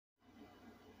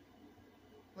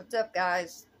What's up,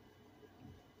 guys?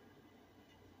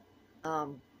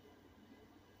 I'm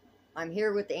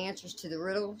here with the answers to the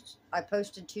riddles I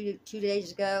posted two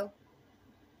days ago.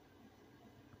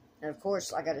 And of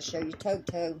course, I got to show you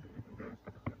Toto.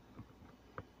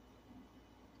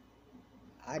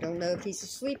 I don't know if he's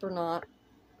asleep or not.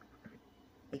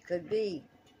 He could be.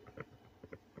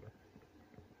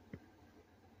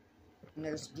 And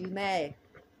there's Dumay.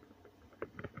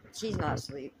 She's not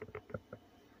asleep.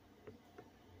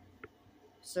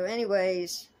 So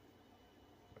anyways,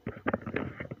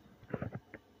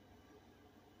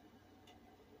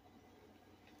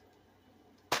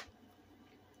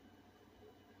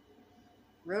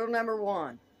 riddle number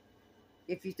 1.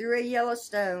 If you threw a yellow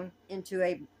stone into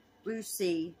a blue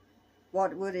sea,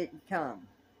 what would it become?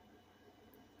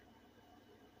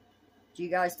 Do you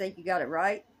guys think you got it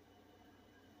right?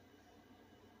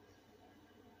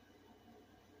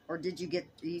 Or do you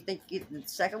think you get the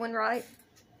second one right?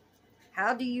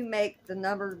 How do you make the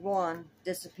number 1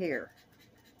 disappear?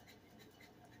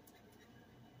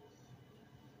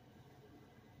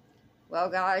 Well,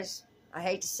 guys, I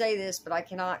hate to say this, but I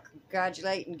cannot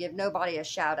congratulate and give nobody a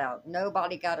shout out.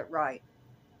 Nobody got it right.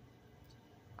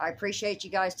 I appreciate you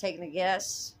guys taking a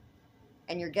guess,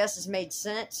 and your guesses made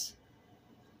sense,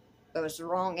 but it's the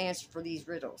wrong answer for these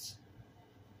riddles.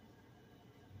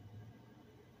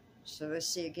 So let's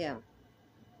see again.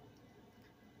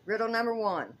 Riddle number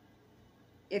 1.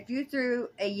 If you threw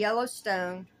a yellow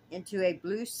stone into a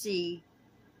blue sea,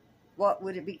 what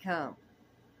would it become?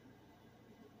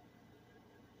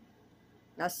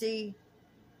 Now see,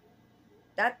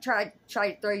 that tried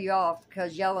to throw you off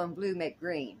because yellow and blue make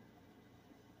green.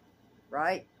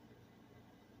 Right?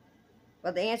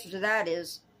 Well, the answer to that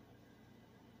is,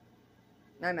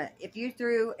 wait a minute, if you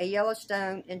threw a yellow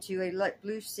stone into a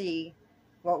blue sea,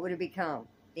 what would it become?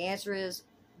 The answer is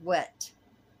wet.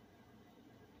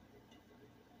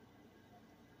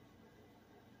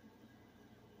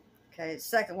 Okay, the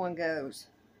second one goes,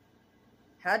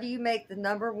 how do you make the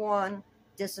number 1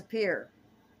 disappear?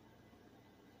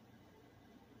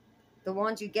 The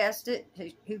ones who guessed it,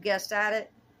 who guessed at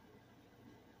it,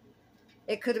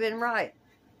 it could have been right,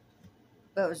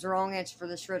 but it was the wrong answer for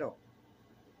this riddle.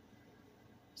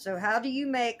 So how do you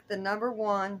make the number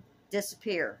 1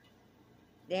 disappear?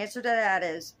 The answer to that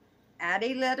is, add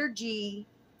a letter G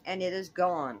and it is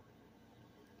gone.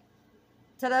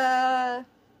 Ta-da!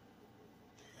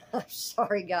 I'm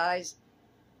sorry, guys.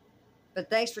 But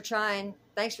thanks for trying.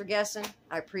 Thanks for guessing.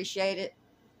 I appreciate it.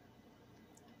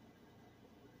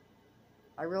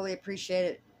 I really appreciate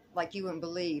it like you wouldn't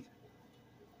believe.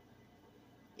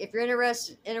 If you're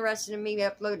interested in me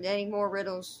uploading any more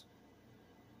riddles,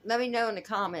 let me know in the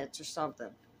comments or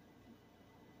something.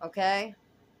 Okay?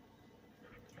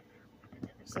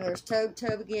 So there's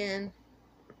Tobe again.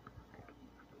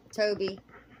 Toby.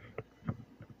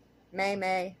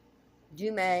 May.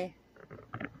 Dumay.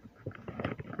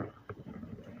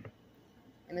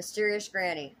 And Mysterious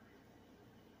Granny.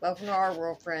 Welcome to our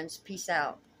world, friends. Peace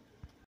out.